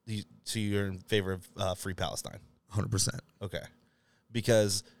 So you're in favor of free Palestine? 100%. Okay,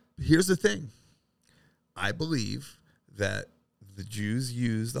 because Here's the thing. I believe that the Jews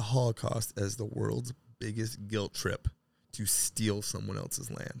use the Holocaust as the world's biggest guilt trip to steal someone else's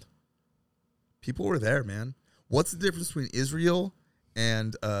land. People were there, man. What's the difference between Israel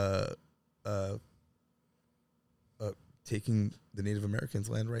and taking the Native Americans'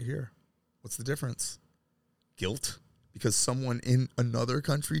 land right here? What's the difference? Guilt? Because someone in another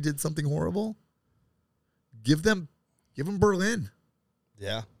country did something horrible? Give them Berlin.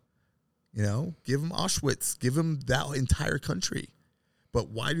 yeah, Give them Auschwitz. Give them that entire country. But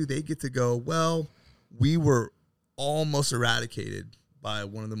why do they get to go, well, we were almost eradicated by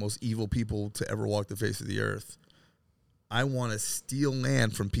one of the most evil people to ever walk the face of the earth. I want to steal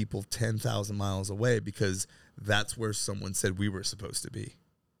land from people 10,000 miles away because that's where someone said we were supposed to be.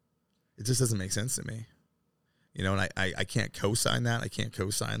 It just doesn't make sense to me. And I can't co-sign that. I can't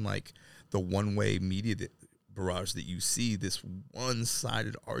co-sign like the one-way media barrage that you see, this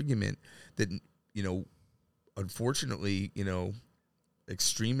one-sided argument that, unfortunately,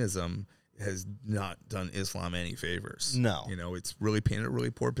 extremism has not done Islam any favors. No. It's really painted a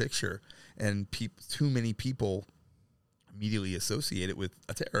really poor picture, and too many people immediately associate it with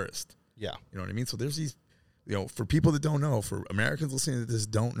a terrorist. yeah, You know what I mean? So there's these, for people that don't know, for Americans listening to this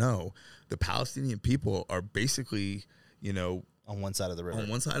don't know, the Palestinian people are basically, on one side of the river. on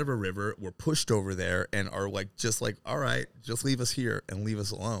one side of a river, we're pushed over there and are just like, all right, just leave us here and leave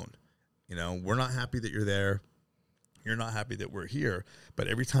us alone. We're not happy that you're there. You're not happy that we're here. But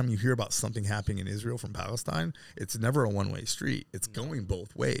every time you hear about something happening in Israel from Palestine, it's never a one-way street. It's going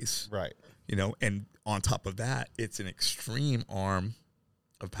both ways. Right. And on top of that, it's an extreme arm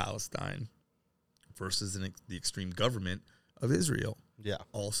of Palestine versus the extreme government of Israel, Yeah.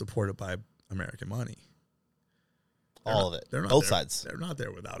 all supported by American money. All of it. They're not Both there. sides. They're not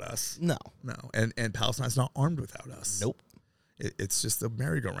there without us. No. No. And Palestine's not armed without us. Nope. It's just a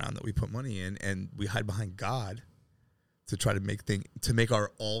merry-go-round that we put money in, and we hide behind God to try to make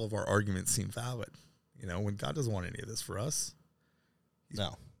all of our arguments seem valid. When God doesn't want any of this for us.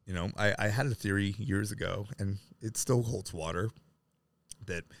 No. I had a theory years ago, and it still holds water,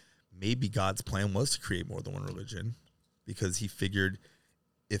 that maybe God's plan was to create more than one religion because he figured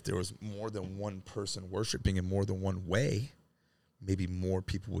if there was more than one person worshiping in more than one way, maybe more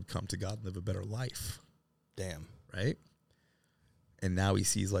people would come to God and live a better life. Damn. Right? And now he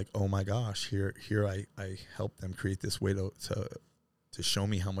sees like, oh my gosh, here I helped them create this way to show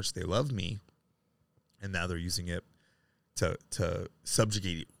me how much they love me. And now they're using it to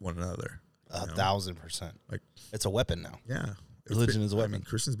subjugate one another. 1,000%. Like, it's a weapon now. yeah. Religion is a weapon.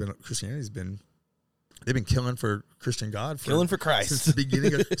 Christianity's been they've been killing for Christian God Killing for Christ. since the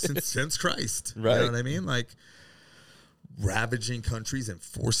beginning of since Christ. Right. You know what I mean? Like ravaging countries and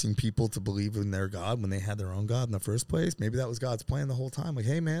forcing people to believe in their God when they had their own God in the first place. Maybe that was God's plan the whole time. Like,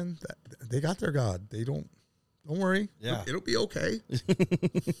 hey man, they got their God. They don't worry. Yeah. It'll be okay.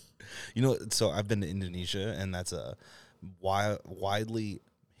 So I've been to Indonesia, and that's a widely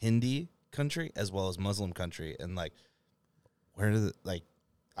Hindi country as well as Muslim country, and like, where does it, like,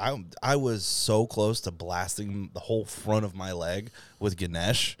 I was so close to blasting the whole front of my leg with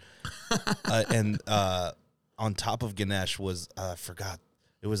Ganesh, and on top of Ganesh was I forgot.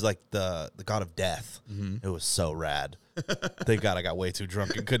 It was like the god of death. It was so rad. Thank God I got way too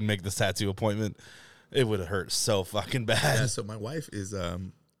drunk and couldn't make this tattoo appointment. It would have hurt so fucking bad. Yeah, so my wife is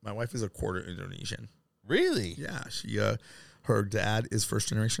a quarter Indonesian. Really? Yeah, she her dad is first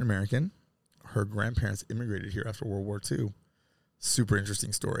generation American. Her grandparents immigrated here after World War II. Super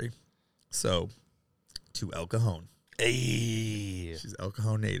interesting story. So, to El Cajon. Hey. She's El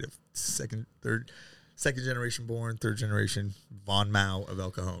Cajon native. Second generation born, third generation Von Mao of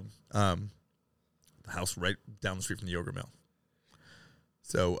El Cajon. The house right down the street from the yogurt mill.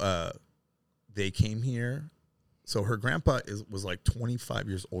 So, they came here. So her grandpa was like 25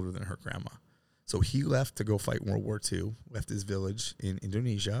 years older than her grandma. So he left to go fight World War II, left his village in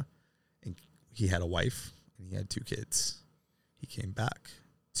Indonesia, and he had a wife and he had 2 kids. He came back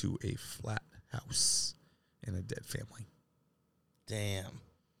to a flat house and a dead family. Damn.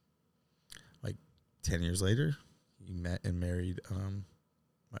 Like 10 years later, he met and married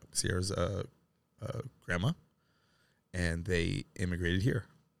Sierra's grandma, and they immigrated here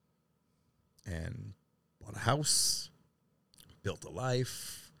and bought a house, built a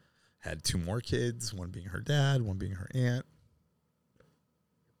life, had 2 more kids, one being her dad, one being her aunt.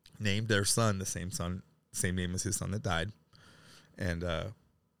 Named their son the same name as his son that died. And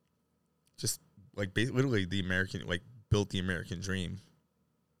just like literally the American, like built the American dream.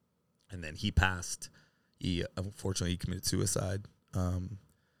 And then he passed. Unfortunately, he committed suicide the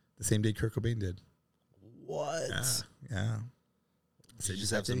same day Kurt Cobain did. What? Yeah. Did you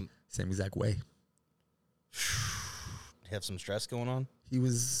just have Same exact way. Have some stress going on? He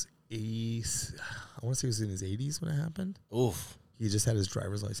was I want to say he was in his 80s when it happened. Oof. He just had his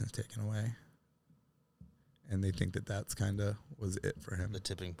driver's license taken away. And they think that that's kind of was it for him. The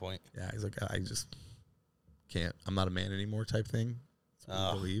tipping point. Yeah, he's like, I just can't. I'm not a man anymore type thing. That's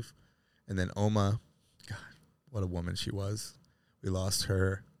what we believe. And then Oma, God, what a woman she was. We lost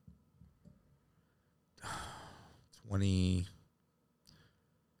her 20.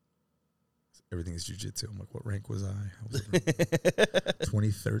 Everything is jiu-jitsu. I'm like, what rank was I?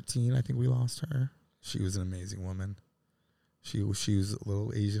 2013, I think we lost her. She was an amazing woman. She was a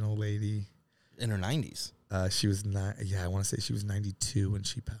little Asian old lady. In her 90s. She was I want to say she was 92 when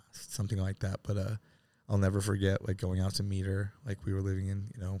she passed, something like that. But I'll never forget like going out to meet her. Like we were living in,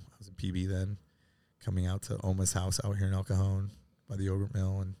 I was in PB then, coming out to Oma's house out here in El Cajon by the yogurt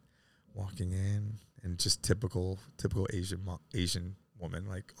mill and walking in and just typical Asian woman,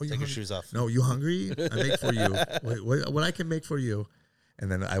 like, oh, you take hungry? your shoes off. No, you hungry? I make for you. What I can make for you.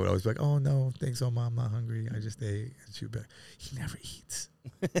 And then I would always be like, oh, no, thanks, Oma, I'm not hungry. I just ate. And she would be like, he never eats.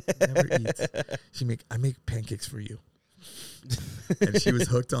 Never eats. I make pancakes for you. And she was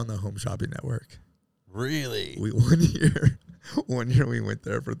hooked on the Home Shopping Network. Really? One year we went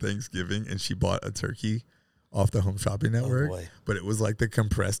there for Thanksgiving, and she bought a turkey off the Home Shopping Network. Boy. But it was like the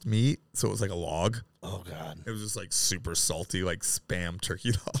compressed meat, so it was like a log. Oh, God. It was just like super salty, like Spam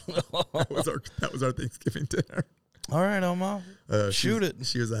turkey log. That was our Thanksgiving dinner. All right, Oma. Shoot it.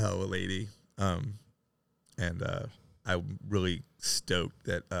 She was a hell of a lady. And I'm really stoked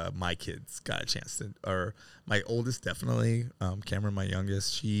that my kids got a chance to, or my oldest definitely, Cameron, my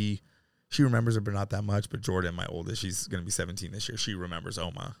youngest, she remembers her, but not that much. But Jordan, my oldest, she's going to be 17 this year. She remembers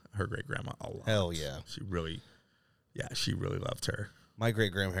Oma, her great grandma, a lot. Hell yeah. She really loved her. My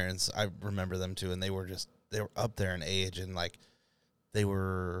great grandparents, I remember them too, and they were up there in age, and like they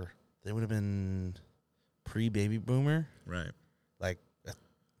would have been pre-baby boomer. Right. Like I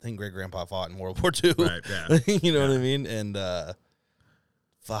think great grandpa fought in World War II. Right, yeah. You know what I mean? And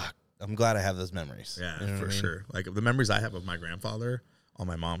fuck, I'm glad I have those memories. Yeah, you know for sure. Like the memories I have of my grandfather on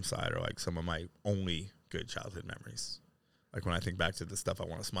my mom's side are like some of my only good childhood memories. Like when I think back to the stuff I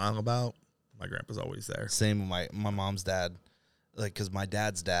want to smile about, my grandpa's always there. Same with my mom's dad, like because my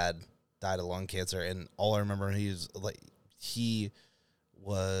dad's dad died of lung cancer, and all I remember he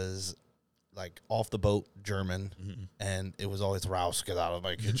was like off the boat German, and it was always Raus, get out of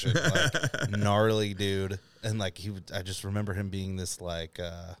my kitchen, like gnarly dude, and like I just remember him being this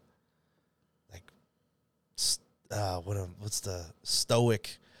what's the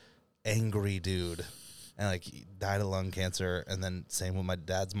stoic, angry dude, and like he died of lung cancer, and then same with my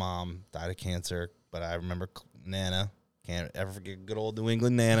dad's mom, died of cancer, but I remember Nana, can't ever forget good old New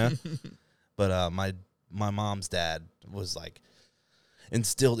England Nana, but my mom's dad was like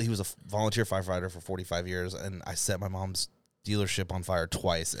instilled. He was a volunteer firefighter for 45 years, and I set my mom's dealership on fire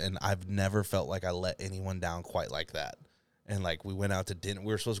twice, and I've never felt like I let anyone down quite like that. And like we went out to dinner. We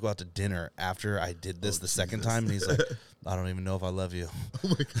were supposed to go out to dinner after I did this second time, and he's like, I don't even know if I love you. Oh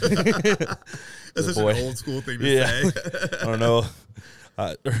my God. That's such boy. an old school thing to say. I don't know.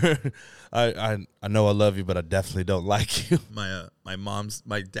 I know I love you, but I definitely don't like you. My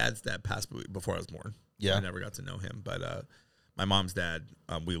dad's dad passed before I was born. Yeah. I never got to know him, but my mom's dad,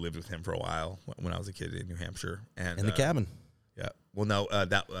 we lived with him for a while when I was a kid in New Hampshire. And In the cabin. Yeah. Well, no,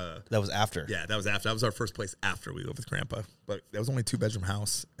 that was after. Yeah, that was after. That was our first place after we lived with Grandpa. But that was only 2-bedroom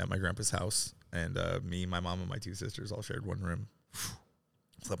house at my grandpa's house, and me, my mom, and my 2 sisters all shared one room.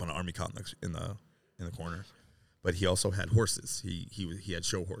 Slept on an army cot in the corner. But he also had horses. He had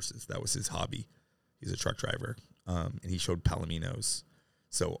show horses. That was his hobby. He's a truck driver, and he showed palominos.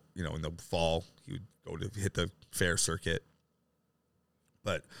 So in the fall he would go to hit the fair circuit.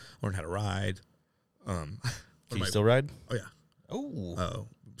 But learned how to ride. Can you still ride? Oh yeah. Oh.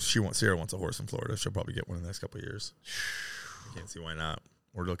 Sierra wants a horse in Florida. She'll probably get one in the next couple of years. Can't see why not.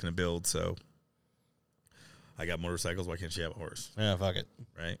 We're looking to build, so I got motorcycles. Why can't she have a horse? Yeah, fuck it.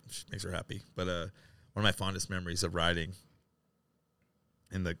 Right? She makes her happy. But one of my fondest memories of riding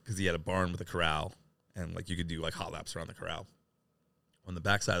because he had a barn with a corral, and like you could do like hot laps around the corral. On the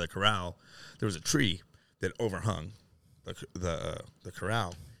backside of the corral, there was a tree that overhung the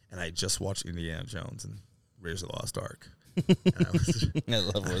corral, and I just watched Indiana Jones and Raiders of the Lost Ark. I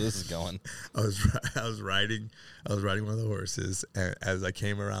love where this is going. I was riding one of the horses, and as I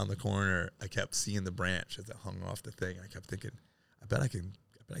came around the corner, I kept seeing the branch as it hung off the thing. I kept thinking, I bet I can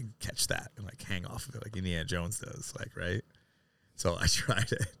catch that and like hang off of it like Indiana Jones does, like, right? So I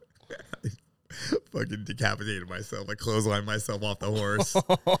tried it. I fucking decapitated myself. I clotheslined myself off the horse.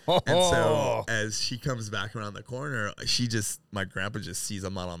 And so as she comes back around the corner, my grandpa just sees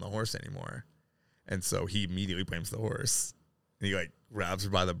I'm not on the horse anymore. And so he immediately blames the horse. And he like grabs her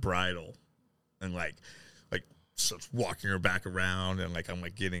by the bridle and like starts walking her back around, and like I'm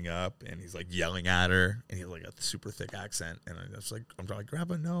like getting up, and he's like yelling at her, and he's like a super thick accent, and I'm like,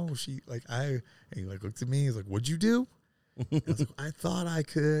 Grandpa, no, and he like looked at me, he's like, what'd you do? I was like, I thought I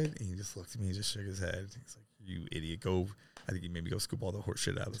could. And he just looked at me and just shook his head. He's like, you idiot, go. I think he made me go scoop all the horse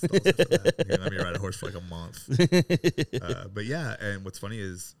shit out of the stalls after that. He let me ride a horse for like a month. But yeah, and what's funny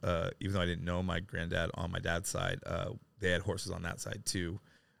is even though I didn't know my granddad on my dad's side, they had horses on that side too.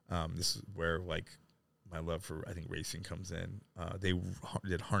 This is where like my love for, I think, racing comes in. They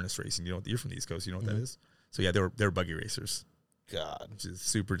did harness racing. You're from the East Coast. You know what that is? So yeah, they were buggy racers. God, which is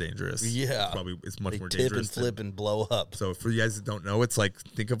super dangerous. Yeah, it's much more tip dangerous. And flip and blow up. So for you guys that don't know, it's like,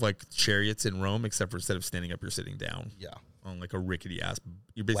 think of like chariots in Rome, except for instead of standing up, you're sitting down. Yeah, on like a rickety ass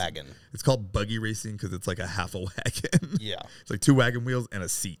wagon. It's called buggy racing because it's like a half a wagon. Yeah, it's like 2 wagon wheels and a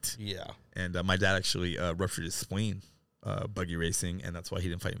seat. Yeah, and my dad actually ruptured his spleen buggy racing, and that's why he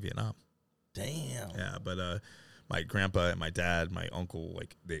didn't fight in Vietnam. Damn. Yeah, but my grandpa and my dad, my uncle,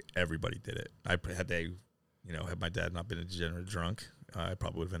 like everybody did it. Had my dad not been a degenerate drunk, I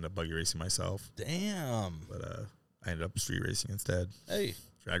probably would have ended up buggy racing myself. Damn. But I ended up street racing instead. Hey.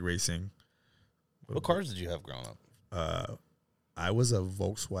 Drag racing. What cars did you have growing up? I was a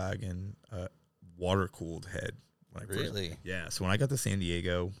Volkswagen water-cooled head. Really? Yeah. So when I got to San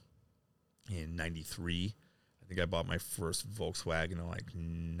Diego in 93, I think I bought my first Volkswagen in like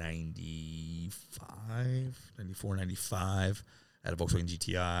 94, 95. I had a Volkswagen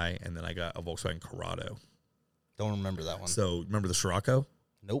GTI, and then I got a Volkswagen Corrado. Don't remember that one. So remember the Scirocco?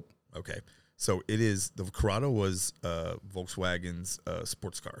 Nope. Okay. So the Corrado was Volkswagen's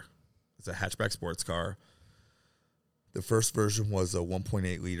sports car. It's a hatchback sports car. The first version was a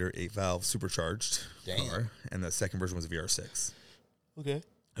 1.8 liter 8-valve supercharged car, and the second version was a VR6. Okay.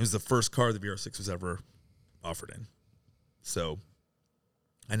 It was the first car the VR6 was ever offered in. So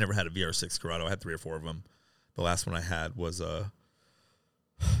I never had a VR6 Corrado. I had 3 or 4 of them. The last one I had was the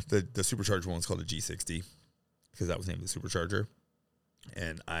supercharged one was called a G60 because that was named the supercharger.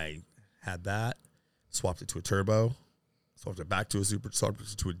 And I had that, swapped it to a turbo, swapped it back to swapped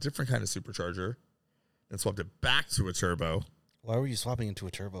it to a different kind of supercharger, and swapped it back to a turbo. Why were you swapping into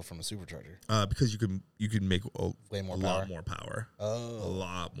a turbo from a supercharger? Because you could make a lot more power. Oh, a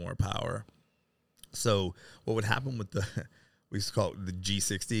lot more power. So what would happen with we used to call it the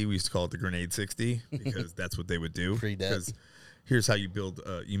G60. We used to call it the Grenade 60 because that's what they would do. Because here's how you build.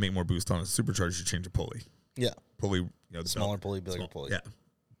 You make more boost on a supercharger. You change a pulley. Yeah, pulley. Smaller pulley, bigger pulley. Yeah,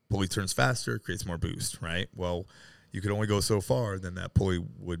 pulley turns faster, creates more boost. Right. Well, you could only go so far. Then the pulley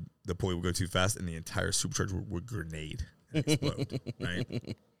would go too fast, and the entire supercharger would grenade and explode.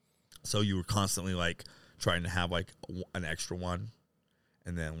 Right. So you were constantly like trying to have like an extra one.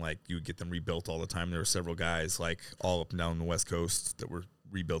 And then, like, you would get them rebuilt all the time. There were several guys, like, all up and down the West Coast that were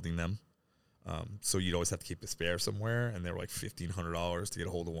rebuilding them. So you'd always have to keep a spare somewhere, and they were like $1,500 to get a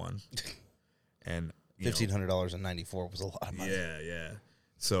hold of one. And $1,500 in '94 was a lot of money. Yeah.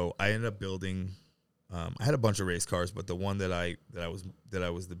 So I ended up building. I had a bunch of race cars, but the one that I was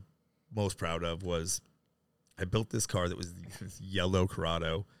the most proud of was I built this car that was this yellow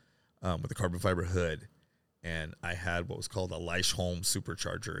Corrado with a carbon fiber hood, and I had what was called a Leichholm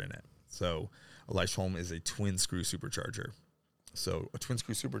supercharger in it. So a Leichholm is a twin screw supercharger. So a twin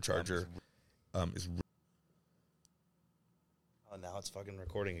screw supercharger is. Oh, now it's fucking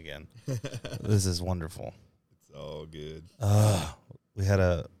recording again. This is wonderful. It's all good. I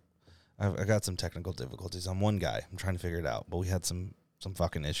got some technical difficulties. I'm one guy. I'm trying to figure it out, but we had some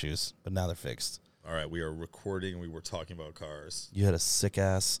fucking issues, but now they're fixed. All right, we are recording. We were talking about cars. You had a sick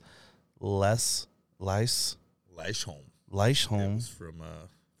ass Leichholm. It was from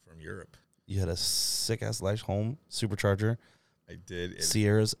Europe. You had a sick ass Leichholm supercharger. I did.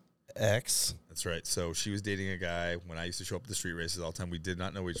 Sierra's X. That's right. So she was dating a guy when I used to show up at the street races all the time. We did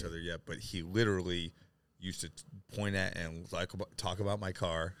not know each other yet, but he literally used to point at and talk about my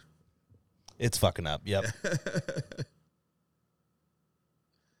car. It's fucking up. Yep.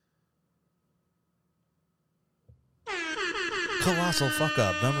 Colossal fuck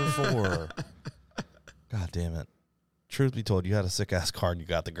up. Number 4. God damn it. Truth be told, you had a sick ass car and you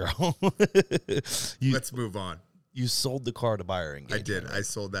got the girl. Let's move on. You sold the car to buy her engagement. I did. Right? I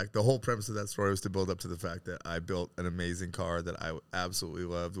sold that. The whole premise of that story was to build up to the fact that I built an amazing car that I absolutely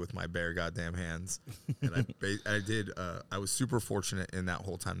loved with my bare goddamn hands. And I did. I was super fortunate in that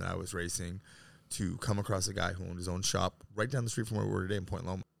whole time that I was racing to come across a guy who owned his own shop right down the street from where we were today in Point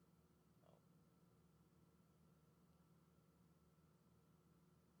Loma.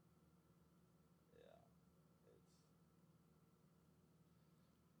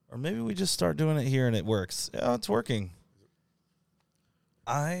 Or maybe we just start doing it here and it works. Yeah, it's working.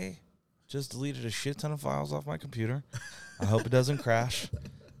 I just deleted a shit ton of files off my computer. I hope it doesn't crash,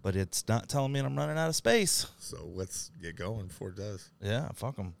 but it's not telling me I'm running out of space. So let's get going before it does. Yeah,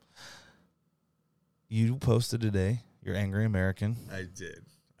 fuck them. You posted today, you're Angry American. I did.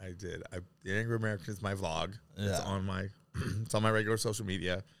 The Angry American is my vlog. Yeah. It's on my regular social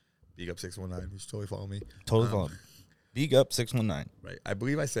media. Big Up 619. You should totally follow me. Totally follow me. Big Up 619. Right. I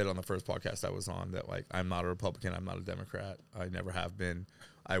believe I said on the first podcast I was on that, like, I'm not a Republican. I'm not a Democrat. I never have been.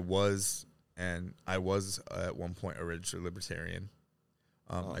 I was at one point a registered libertarian.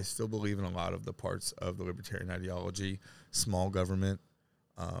 I still believe in a lot of the parts of the libertarian ideology, small government,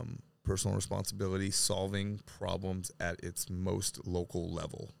 personal responsibility, solving problems at its most local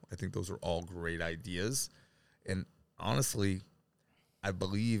level. I think those are all great ideas. And honestly, I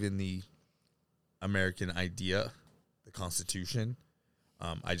believe in the American idea, the Constitution.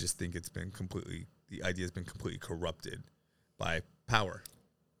 I just think the idea has been completely corrupted by power.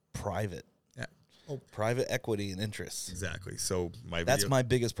 Private. Yeah. Private equity and interests. Exactly. So that's my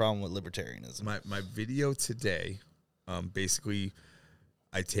biggest problem with libertarianism. My video today, basically,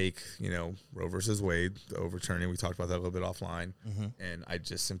 I take, Roe versus Wade, the overturning. We talked about that a little bit offline. Mm-hmm. And I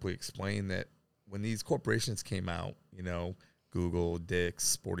just simply explain that when these corporations came out, Google, Dick's,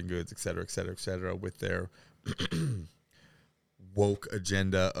 Sporting Goods, et cetera, with their woke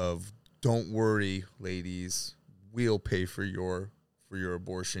agenda of don't worry, ladies, we'll pay for your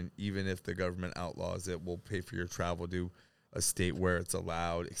abortion, even if the government outlaws it. We'll pay for your travel to a state where it's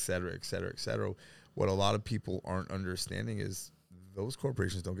allowed, et cetera. What a lot of people aren't understanding is those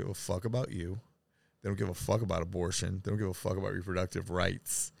corporations don't give a fuck about you. They don't give a fuck about abortion. They don't give a fuck about reproductive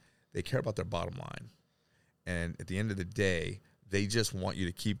rights. They care about their bottom line. And at the end of the day, they just want you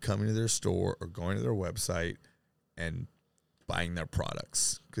to keep coming to their store or going to their website and buying their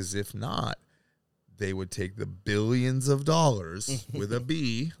products. Because if not, they would take the billions of dollars with a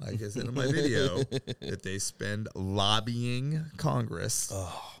B, like I said in my video, that they spend lobbying Congress.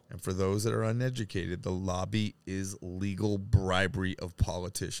 Oh. And for those that are uneducated, the lobby is legal bribery of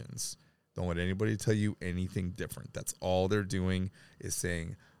politicians. Don't let anybody tell you anything different. That's all they're doing is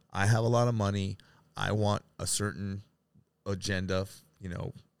saying, I have a lot of money. I want a certain agenda,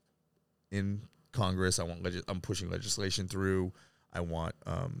 in Congress. I'm pushing legislation through. I want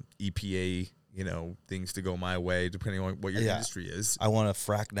EPA, things to go my way, depending on what your industry is. I want to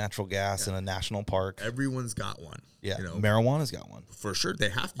frack natural gas in a national park. Everyone's got one. Yeah, marijuana's got one. For sure, they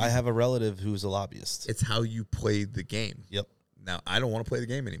have to. I have a relative who's a lobbyist. It's how you play the game. Yep. Now, I don't want to play the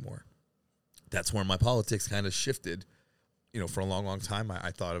game anymore. That's where my politics kind of shifted. For a long, long time,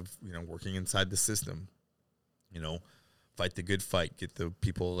 I thought of, working inside the system, fight the good fight, get the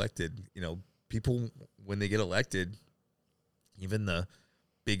people elected. People, when they get elected, even the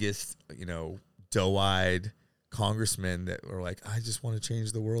biggest, doe-eyed congressmen that are like, I just want to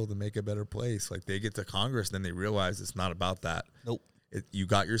change the world and make a better place. Like, they get to Congress, then they realize it's not about that. Nope. You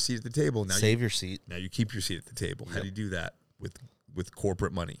got your seat at the table. Now Save your seat. Now you keep your seat at the table. How do you do that? With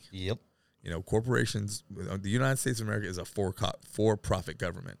corporate money. Yep. You know, corporations, the United States of America is a for-profit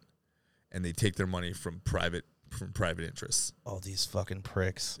government, and they take their money from private interests. Oh, these fucking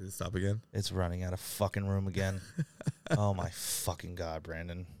pricks. Did it stop again? It's running out of fucking room again. Oh, my fucking God,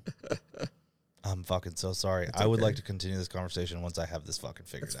 Brandon. I'm fucking so sorry. I would like to continue this conversation once I have this fucking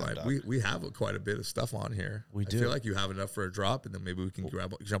figured out. Dog. We have quite a bit of stuff on here. We do. I feel like you have enough for a drop, and then maybe we can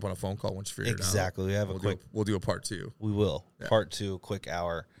jump on a phone call once you figure it out. Exactly. We have we'll do a part 2. We will. Yeah. Part 2, quick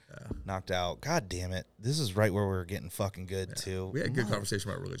hour. Yeah. Knocked out. God damn it. This is right where we're getting fucking good, too. We had a good conversation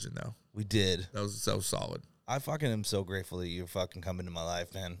about religion, though. We did. That was so solid. I fucking am so grateful that you fucking come into my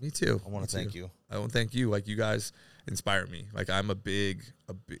life, man. Me too. I want to thank you. I want to thank you. Like, you guys inspire me. Like, I'm a big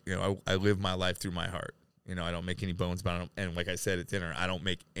you know, I live my life through my heart. You know, I don't make any bones about it. And like I said at dinner,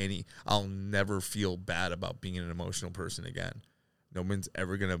 I'll never feel bad about being an emotional person again. No one's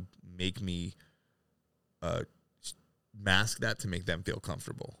ever going to make me mask that to make them feel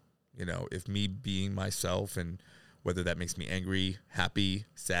comfortable. You know, if me being myself, and whether that makes me angry, happy,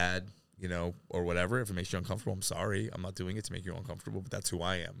 sad, you know, or whatever, if it makes you uncomfortable, I'm sorry. I'm not doing it to make you uncomfortable, but that's who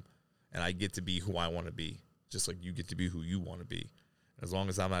I am. And I get to be who I want to be, just like you get to be who you want to be. As long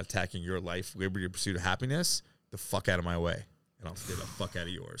as I'm not attacking your life, liberty, or pursuit of happiness, the fuck out of my way. And I'll stay the fuck out of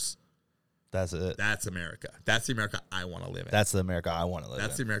yours. That's it. That's America. That's the America I want to live in. That's the America I want to live in.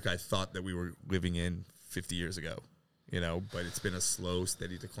 That's the America I thought that we were living in 50 years ago. You know, but it's been a slow,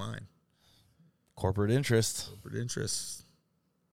 steady decline. Corporate interests. Corporate interests.